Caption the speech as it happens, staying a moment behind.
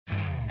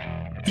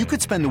You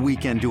could spend the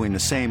weekend doing the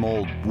same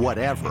old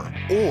whatever,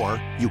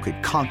 or you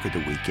could conquer the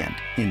weekend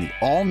in the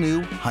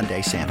all-new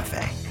Hyundai Santa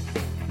Fe.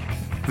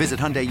 Visit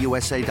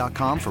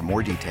HyundaiUSA.com for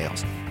more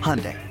details.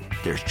 Hyundai,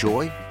 there's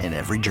joy in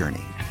every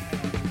journey.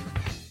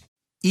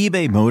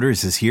 eBay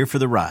Motors is here for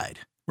the ride.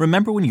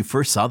 Remember when you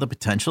first saw the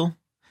potential?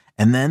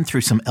 And then through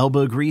some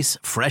elbow grease,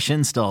 fresh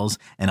installs,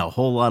 and a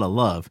whole lot of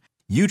love,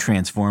 you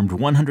transformed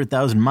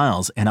 100,000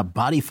 miles and a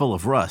body full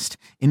of rust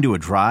into a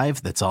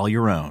drive that's all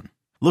your own.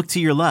 Look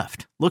to your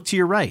left. Look to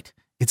your right.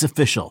 It's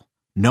official.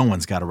 No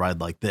one's got a ride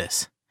like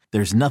this.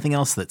 There's nothing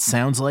else that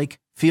sounds like,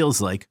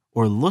 feels like,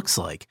 or looks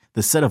like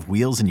the set of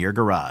wheels in your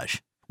garage.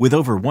 With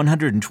over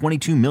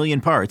 122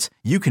 million parts,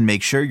 you can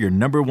make sure your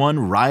number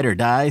one ride or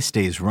die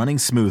stays running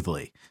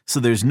smoothly.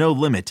 So there's no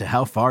limit to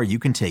how far you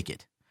can take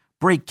it.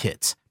 Brake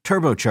kits,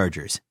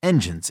 turbochargers,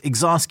 engines,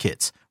 exhaust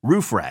kits,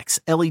 roof racks,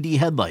 LED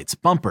headlights,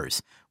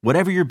 bumpers,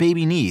 whatever your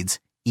baby needs,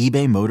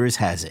 eBay Motors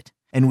has it.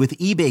 And with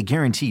eBay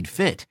Guaranteed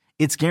Fit,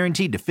 it's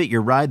guaranteed to fit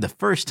your ride the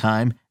first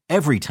time,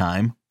 every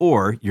time,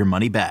 or your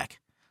money back.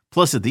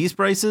 Plus, at these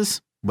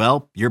prices,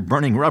 well, you're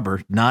burning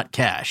rubber, not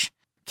cash.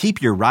 Keep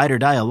your ride or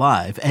die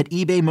alive at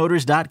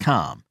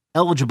ebaymotors.com.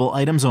 Eligible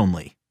items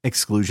only.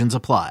 Exclusions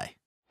apply.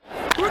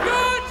 We're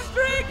going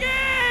streaky!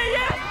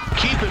 Yeah!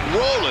 Keep it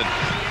rolling.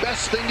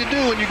 Best thing to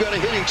do when you got a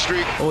hitting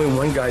streak. Only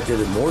one guy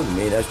did it more than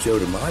me, that's Joe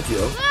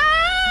DiMaggio.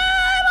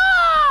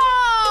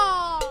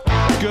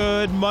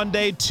 Good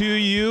Monday to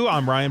you.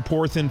 I'm Ryan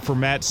Porthen for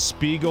Matt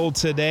Spiegel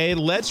today.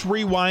 Let's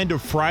rewind to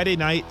Friday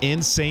night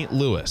in St.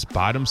 Louis.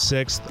 Bottom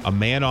sixth, a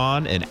man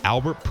on, and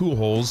Albert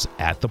Pujols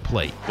at the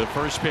plate. The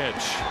first pitch.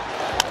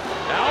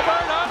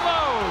 Albert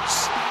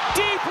unloads.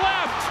 Deep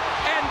left.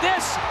 And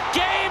this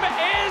game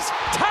is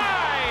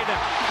tied.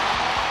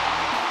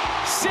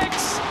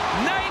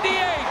 698.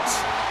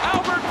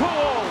 Albert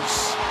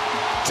Pujols.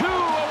 2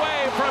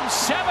 away from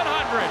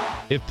 700.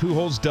 If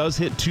Pujols does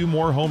hit 2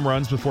 more home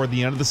runs before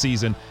the end of the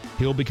season,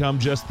 he'll become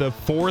just the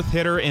 4th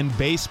hitter in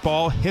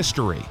baseball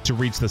history to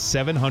reach the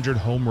 700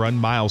 home run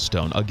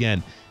milestone.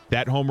 Again,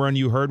 that home run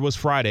you heard was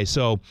Friday.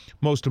 So,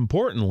 most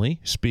importantly,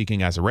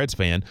 speaking as a Reds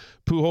fan,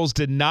 Pujols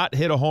did not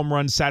hit a home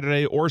run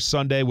Saturday or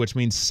Sunday, which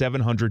means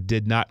 700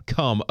 did not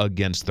come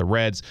against the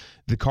Reds.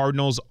 The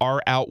Cardinals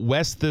are out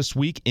west this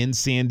week in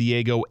San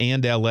Diego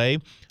and LA.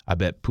 I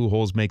bet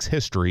Pujols makes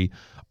history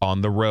on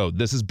the road.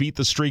 This is Beat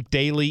the Streak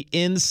Daily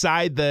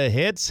Inside the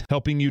Hits,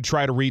 helping you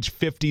try to reach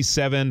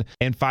 $57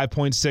 and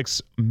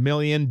 $5.6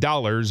 million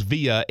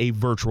via a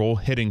virtual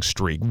hitting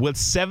streak. With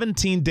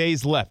 17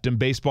 days left in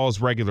baseball's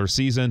regular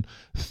season,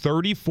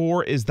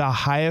 34 is the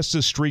highest a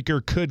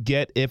streaker could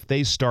get if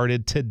they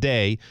started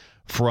today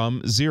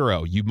from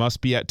 0. You must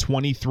be at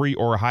 23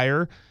 or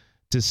higher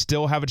to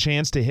still have a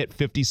chance to hit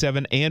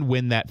 57 and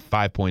win that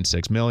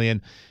 $5.6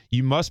 million.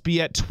 You must be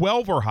at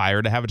 12 or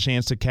higher to have a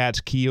chance to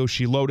catch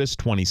Kiyoshi Lotus,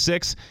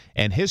 26,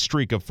 and his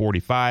streak of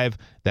 45.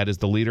 That is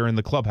the leader in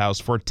the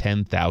clubhouse for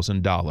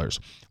 $10,000.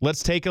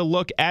 Let's take a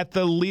look at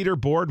the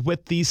leaderboard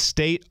with the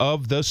state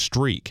of the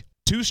streak.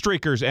 2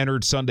 streakers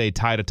entered Sunday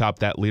tied atop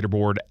that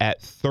leaderboard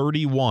at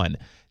 31.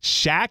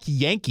 Shaq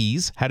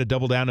Yankees had a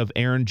double down of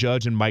Aaron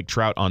Judge and Mike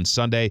Trout on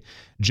Sunday.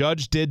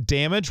 Judge did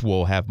damage.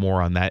 We'll have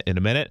more on that in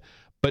a minute.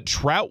 But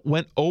Trout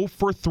went 0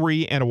 for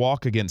 3 and a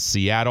walk against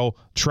Seattle.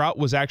 Trout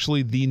was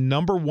actually the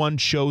number 1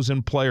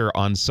 chosen player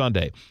on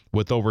Sunday,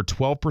 with over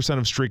 12%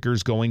 of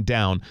streakers going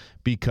down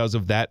because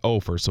of that 0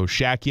 for. So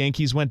Shaq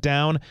Yankees went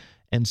down,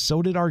 and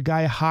so did our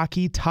guy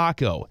Hockey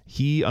Taco.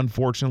 He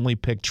unfortunately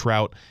picked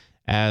Trout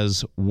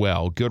as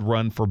well. Good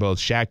run for both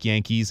Shaq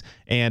Yankees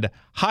and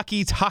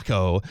Hockey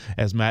Taco,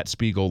 as Matt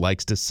Spiegel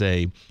likes to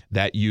say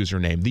that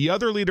username. The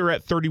other leader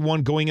at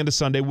 31 going into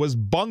Sunday was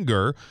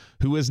Bunger,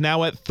 who is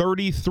now at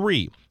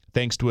 33,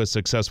 thanks to a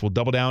successful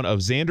double down of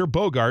Xander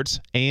Bogaerts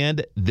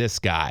and this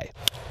guy.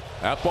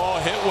 That ball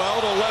hit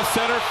well to left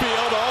center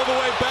field, all the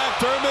way back.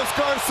 Dermis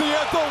Garcia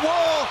at the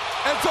wall.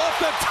 It's off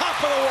the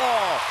top of the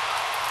wall.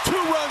 2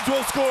 runs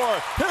will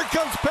score. Here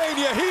comes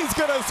Pena. He's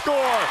going to score.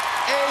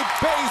 A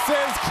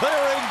bases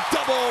clearing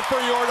double for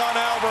Yordan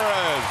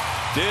Alvarez.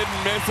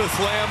 Didn't miss a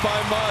slam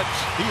by much.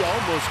 He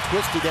almost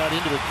twisted that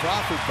into the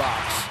Crawford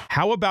box.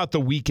 How about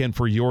the weekend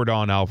for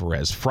Yordan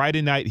Alvarez?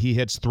 Friday night, he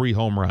hits 3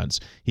 home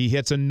runs. He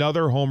hits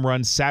another home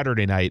run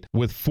Saturday night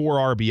with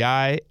 4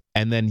 RBI.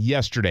 And then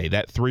yesterday,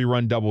 that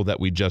 3-run double that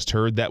we just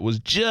heard, that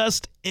was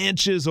just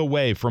inches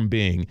away from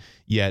being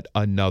yet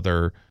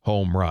another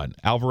home run.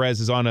 Alvarez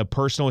is on a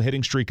personal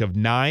hitting streak of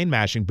 9,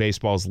 mashing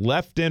baseballs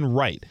left and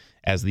right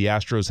as the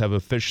Astros have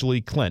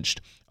officially clinched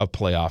a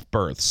playoff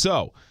berth.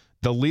 So,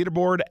 the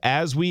leaderboard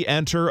as we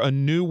enter a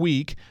new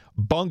week,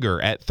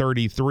 Bunger at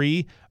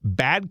 33,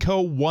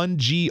 Badco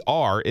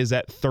 1GR is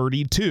at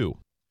 32.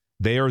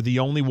 They are the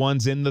only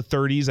ones in the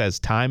 30s as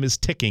time is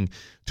ticking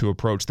to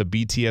approach the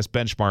BTS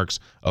benchmarks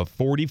of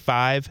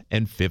 45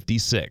 and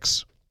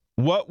 56.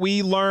 What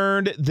we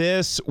learned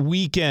this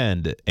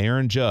weekend,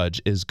 Aaron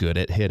Judge is good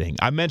at hitting.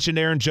 I mentioned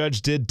Aaron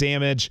Judge did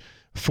damage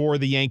for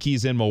the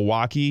Yankees in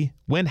Milwaukee.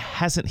 When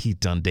hasn't he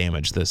done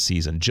damage this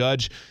season?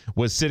 Judge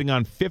was sitting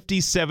on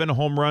 57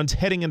 home runs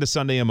heading into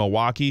Sunday in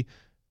Milwaukee.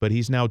 but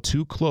he's now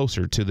 2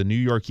 closer to the New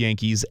York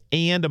Yankees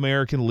and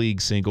American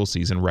League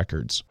single-season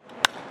records.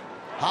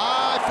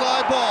 High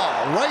fly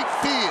ball, right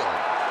field.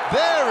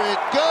 There it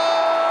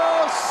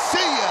goes. See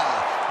ya.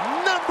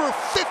 Number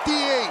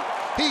 58.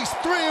 He's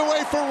 3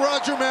 away from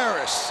Roger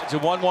Maris. It's a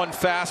 1-1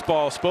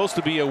 fastball, supposed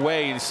to be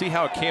away. You see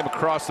how it came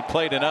across the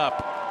plate and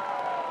up.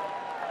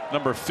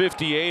 Number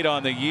 58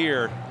 on the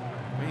year.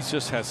 He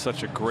just has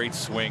such a great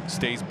swing.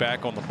 Stays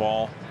back on the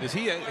ball. Does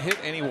he hit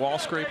any wall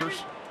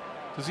scrapers?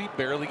 Does he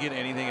barely get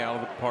anything out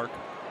of the park?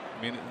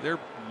 I mean, they're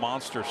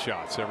monster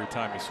shots every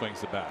time he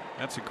swings the bat.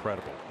 That's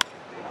incredible.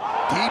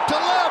 Deep to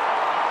left.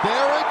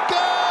 There it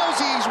goes.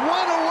 He's 1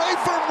 away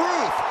from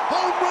Ruth.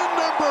 Home run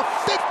number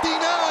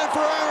 59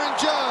 for Aaron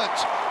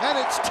Judge. And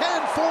it's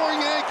 10-4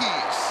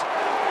 Yankees.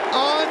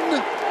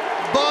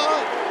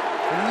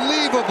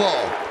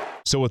 Unbelievable.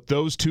 So with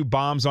those 2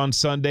 bombs on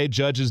Sunday,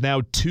 Judge is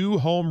now 2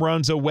 home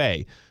runs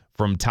away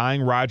from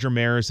tying Roger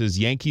Maris's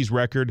Yankees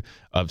record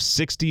of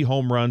 60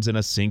 home runs in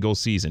a single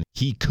season.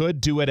 He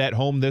could do it at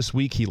home this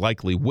week. He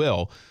likely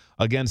will,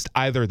 against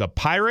either the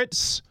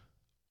Pirates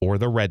or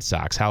the Red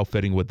Sox. How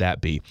fitting would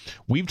that be?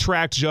 We've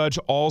tracked Judge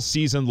all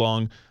season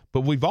long,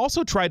 but we've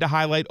also tried to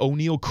highlight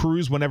O'Neal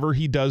Cruz whenever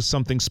he does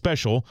something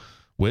special,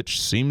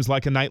 which seems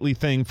like a nightly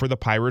thing for the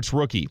Pirates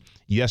rookie.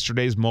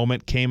 Yesterday's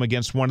moment came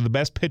against one of the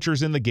best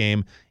pitchers in the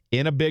game,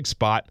 in a big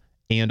spot,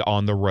 and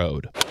on the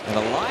road. And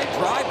a line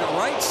drive to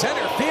right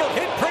center field,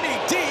 hit pretty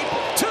deep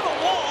to the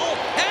wall,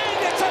 and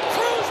it's a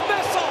Cruz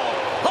missile.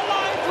 A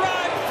line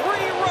drive,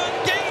 3-run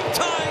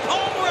game-tying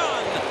home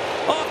run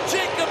off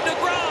Jacob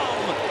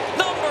deGrom,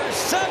 number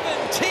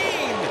 17.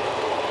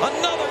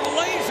 Another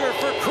laser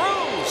for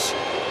Cruz,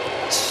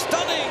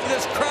 stunning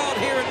this crowd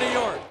here in New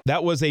York.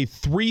 That was a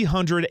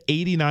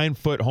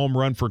 389-foot home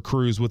run for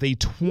Cruz with a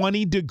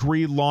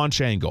 20-degree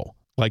launch angle.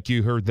 Like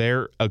you heard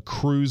there, a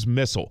Cruz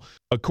missile.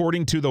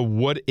 According to the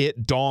Would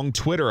It Dong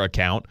Twitter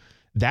account,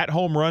 that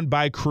home run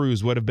by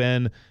Cruz would have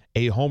been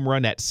a home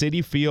run at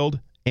Citi Field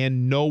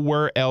and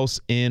nowhere else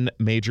in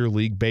Major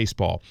League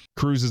Baseball.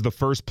 Cruz is the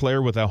first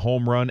player with a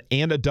home run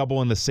and a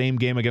double in the same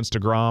game against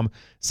deGrom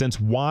since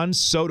Juan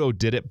Soto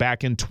did it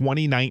back in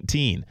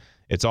 2019.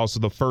 It's also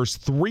the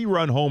first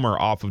 3-run homer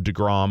off of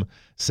deGrom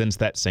since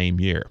that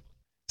same year.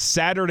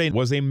 Saturday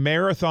was a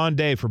marathon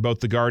day for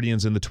both the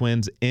Guardians and the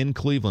Twins in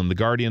Cleveland. The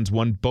Guardians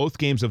won both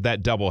games of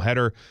that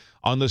doubleheader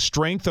on the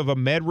strength of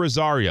Ahmed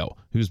Rosario,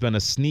 who's been a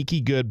sneaky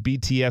good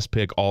BTS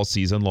pick all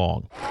season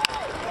long.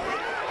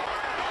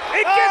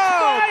 It gets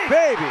by,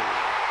 baby,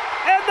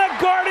 and the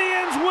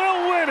Guardians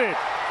will win it.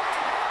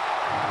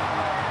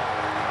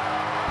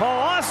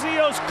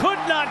 Palacios could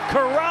not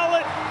corral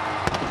it,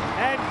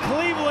 and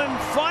Cleveland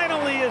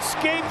finally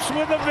escapes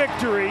with a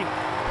victory.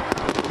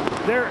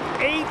 Their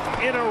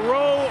 8th in a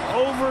row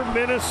over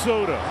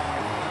Minnesota.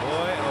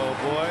 Boy, oh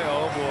boy,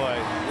 oh boy.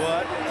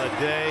 What a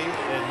day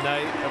and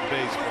night of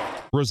baseball.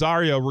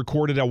 Rosario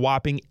recorded a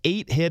whopping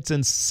 8 hits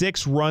and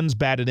 6 runs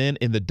batted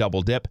in the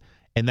double dip,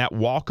 and that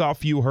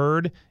walk-off you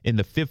heard in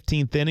the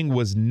 15th inning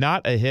was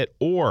not a hit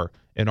or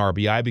an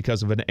RBI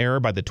because of an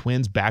error by the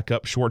Twins'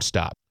 backup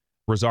shortstop.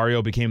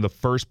 Rosario became the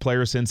first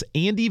player since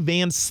Andy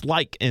Van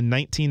Slyke in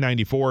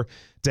 1994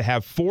 to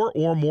have 4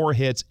 or more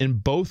hits in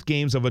both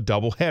games of a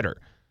doubleheader.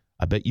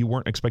 I bet you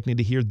weren't expecting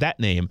to hear that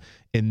name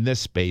in this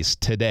space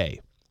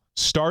today.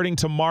 Starting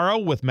tomorrow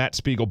with Matt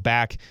Spiegel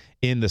back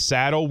in the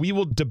saddle, we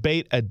will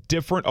debate a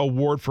different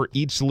award for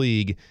each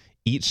league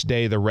each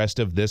day the rest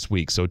of this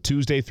week. So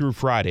Tuesday through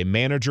Friday,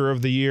 Manager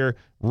of the Year,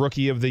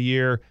 Rookie of the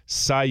Year,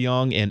 Cy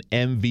Young, and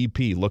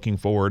MVP. Looking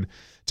forward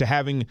to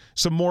having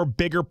some more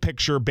bigger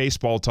picture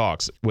baseball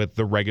talks with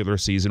the regular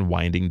season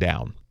winding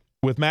down.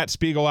 With Matt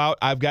Spiegel out,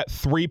 I've got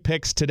 3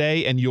 picks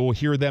today, and you'll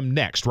hear them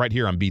next right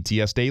here on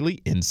BTS Daily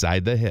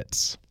Inside the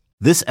Hits.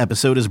 This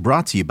episode is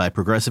brought to you by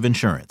Progressive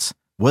Insurance.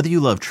 Whether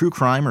you love true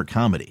crime or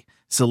comedy,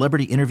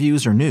 celebrity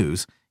interviews or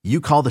news, you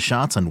call the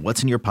shots on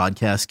what's in your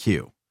podcast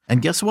queue.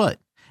 And guess what?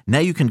 Now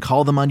you can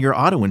call them on your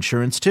auto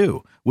insurance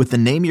too with the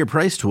Name Your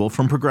Price tool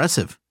from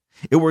Progressive.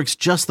 It works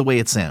just the way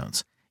it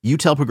sounds. You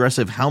tell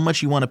Progressive how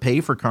much you want to pay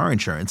for car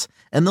insurance,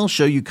 and they'll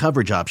show you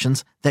coverage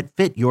options that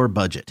fit your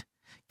budget.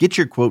 Get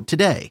your quote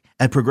today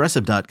at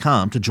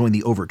Progressive.com to join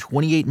the over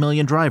 28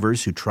 million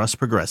drivers who trust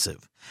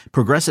Progressive.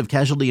 Progressive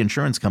Casualty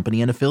Insurance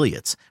Company and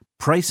Affiliates.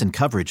 Price and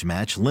coverage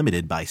match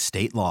limited by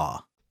state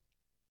law.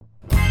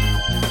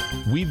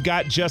 We've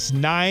got just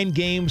 9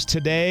 games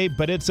today,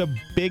 but it's a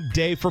big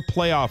day for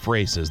playoff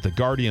races. The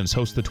Guardians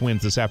host the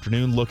Twins this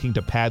afternoon, looking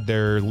to pad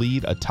their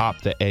lead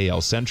atop the AL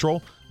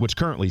Central, which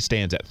currently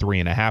stands at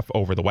 3.5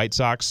 over the White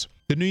Sox.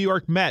 The New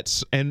York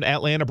Mets and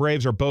Atlanta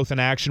Braves are both in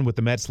action, with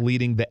the Mets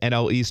leading the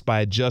NL East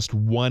by just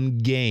 1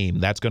 game.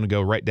 That's going to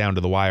go right down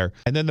to the wire.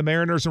 And then the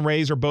Mariners and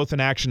Rays are both in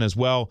action as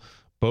well,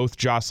 both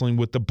jostling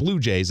with the Blue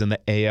Jays in the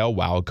AL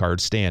wildcard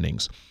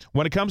standings.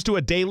 When it comes to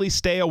a daily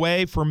stay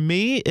away, for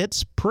me,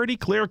 it's pretty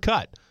clear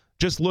cut.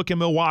 Just look at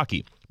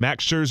Milwaukee.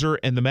 Max Scherzer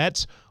and the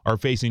Mets are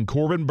facing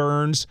Corbin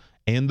Burnes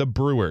and the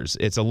Brewers.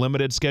 It's a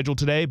limited schedule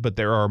today, but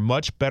there are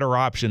much better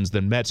options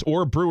than Mets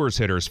or Brewers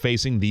hitters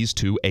facing these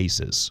two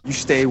aces. You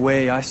stay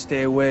away, I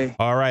stay away.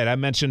 All right, I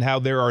mentioned how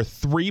there are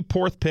 3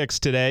 fourth picks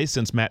today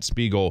since Matt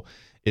Spiegel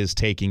is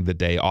taking the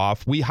day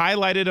off. We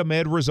highlighted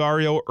Ahmed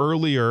Rosario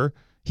earlier.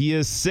 He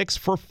is 6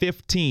 for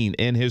 15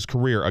 in his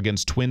career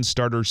against Twins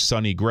starter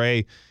Sonny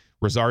Gray.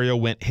 Rosario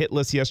went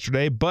hitless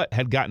yesterday, but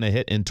had gotten a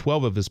hit in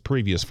 12 of his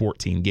previous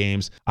 14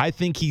 games. I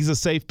think he's a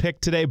safe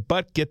pick today,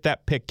 but get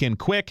that pick in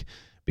quick,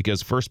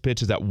 because first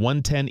pitch is at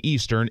 1:10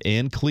 Eastern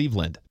in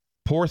Cleveland.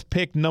 Fourth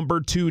pick number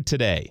 2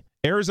 today.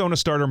 Arizona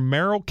starter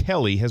Merrill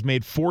Kelly has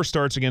made 4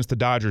 starts against the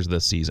Dodgers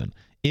this season.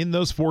 In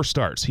those 4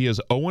 starts, he is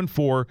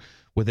 0-4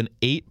 with an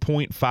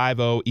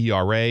 8.50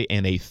 ERA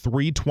and a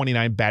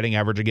 .329 batting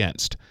average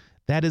against.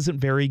 That isn't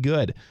very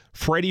good.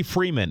 Freddie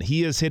Freeman,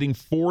 he is hitting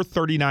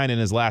 .439 in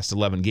his last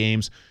 11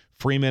 games.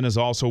 Freeman is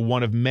also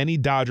one of many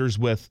Dodgers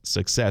with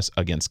success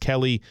against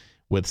Kelly,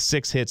 with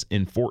 6 hits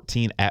in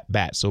 14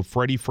 at-bats. So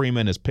Freddie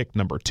Freeman is pick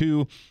number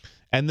 2.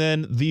 And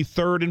then the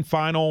third and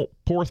final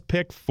fourth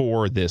pick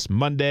for this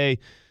Monday.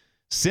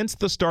 Since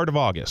the start of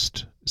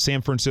August,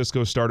 San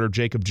Francisco starter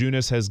Jacob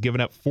Junis has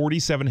given up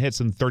 47 hits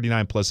and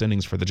 39-plus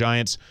innings for the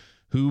Giants,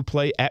 who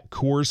play at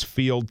Coors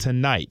Field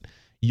tonight.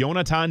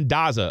 Jonathan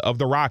Daza of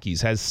the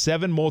Rockies has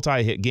 7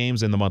 multi-hit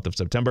games in the month of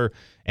September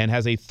and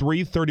has a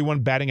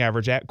 .331 batting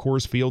average at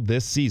Coors Field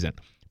this season.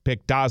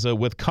 Pick Daza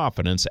with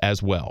confidence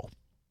as well.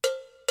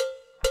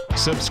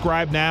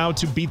 Subscribe now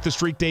to Beat the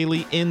Streak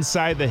Daily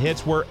Inside the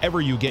Hits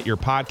wherever you get your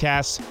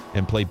podcasts,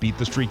 and play Beat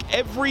the Streak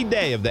every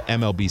day of the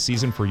MLB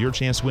season for your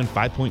chance to win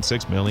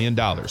 $5.6 million.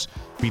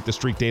 Beat the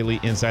Streak Daily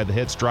Inside the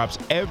Hits drops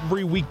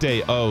every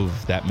weekday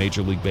of that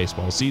Major League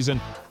Baseball season,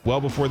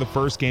 well before the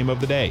first game of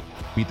the day.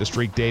 Beat the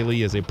Streak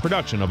Daily is a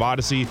production of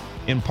Odyssey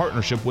in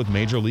partnership with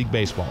Major League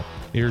Baseball.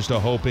 Here's to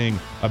hoping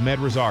Ahmed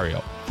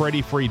Rosario,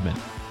 Freddie Freeman,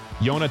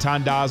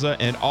 Jonathan Daza,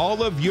 and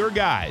all of your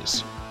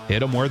guys hit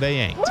them where they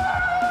ain't.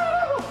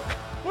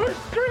 We're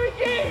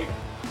streaking!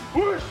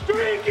 We're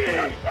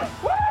streaking!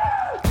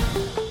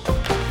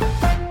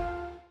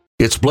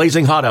 It's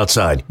blazing hot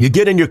outside. You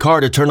get in your car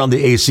to turn on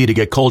the AC to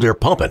get cold air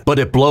pumping, but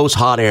it blows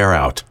hot air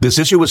out. This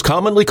issue is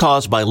commonly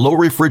caused by low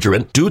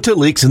refrigerant due to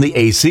leaks in the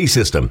AC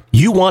system.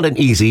 You want an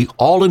easy,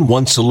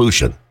 all-in-one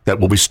solution that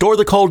will restore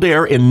the cold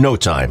air in no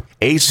time.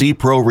 AC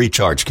Pro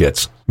Recharge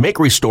Kits make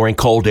restoring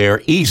cold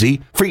air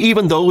easy for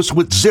even those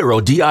with zero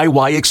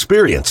DIY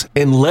experience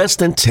in less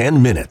than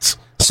 10 minutes.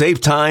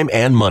 Save time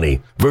and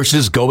money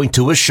versus going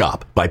to a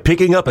shop by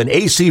picking up an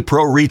AC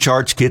Pro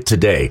Recharge Kit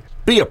today.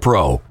 Be a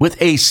pro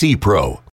with AC Pro.